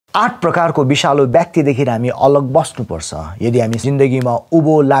8 प्रकारको विषालु व्यक्तिदेखि हामी अलग बस्नुपर्छ यदि हामी जिन्दगीमा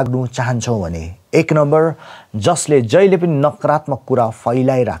उभो लाग्नु चाहन्छौं भने। 1 नम्बर, जसले जहिले पनि नकारात्मक कुरा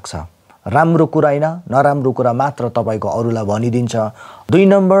फैलाइराख्छ, राम्रो कुरा हैन नराम्रो कुरा मात्र तपाईको अरूलाई भनिदिन्छ। 2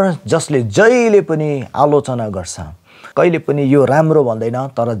 नम्बर, जसले जहिले पनि आलोचना गर्छ, कहिले पनि यो राम्रो भन्दैन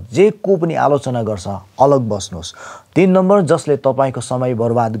तर जे को पनि आलोचना गर्छ, अलग बस्नुहोस्। 3 नम्बर, जसले तपाईको समय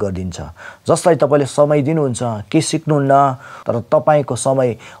बर्बाद गरिदिन्छ, जसलाई तपाईले समय दिनुहुन्छ के सिक्नुहुन्न तर तपाईको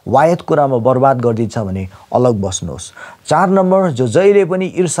समय वायत कुरामा बर्बाद गरिदिन्छ भने अलग बस्नुहोस्। 4 नम्बर, जो जहिले पनि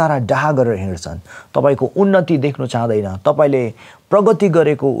ईर्ष्या र डाहा गरेर हिँड्छन्, तपाईको उन्नति देख्नु चाहदैन, तपाईले प्रगति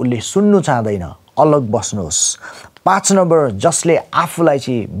गरेको उले सुन्नु चाहदैन, अलग बस्नुहोस्। 5 नम्बर, जसले आफूलाई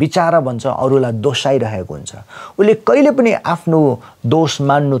चाहिँ विचारा भन्छ अरूलाई दोषाइरहेको हुन्छ, उले कहिले पनि आफ्नो दोष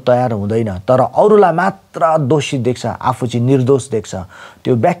मान्नु तयार हुँदैन तर अरूलाई मात्र दोषी देख्छ, आफू चाहिँ निर्दोष देख्छ,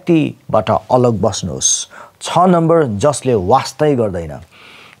 त्यो व्यक्तिबाट अलग बस्नुहोस्। 6 नम्बर, जसले वास्तै गर्दैन,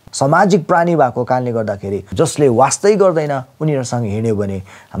 सामाजिक प्राणी भएको कारणले गर्दाखेरि जसले वास्तै गर्दैन उनीहरुसँग हिँड्यो भने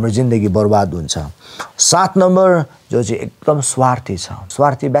हाम्रो जिन्दगी बर्बाद हुन्छ। 7 नम्बर, जो चाहिँ एकदम स्वार्थी छ,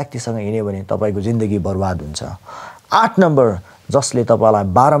 स्वार्थी व्यक्तिसँग हिँड्यो भने तपाईको जिन्दगी बर्बाद हुन्छ। 8 नम्बर, जसले तपाईलाई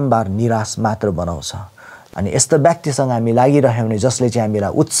बारम्बार निराश मात्र बनाउँछ अनि यस्तो व्यक्तिसँग हामी लागिरह्यौं भने जसले चाहिँ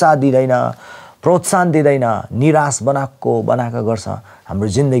हामीलाई उत्साह दिदैन, प्रोत्साहन दिदैन, निराश बनाएको गर्छ, हाम्रो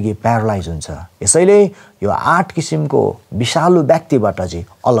जिन्दगी प्यारालाइज हुन्छ। यसैले यो 8 किसिमको विषालु व्यक्तिबाट चाहिँ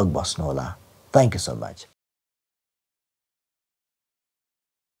अलग बस्नु होला। Thank you so much.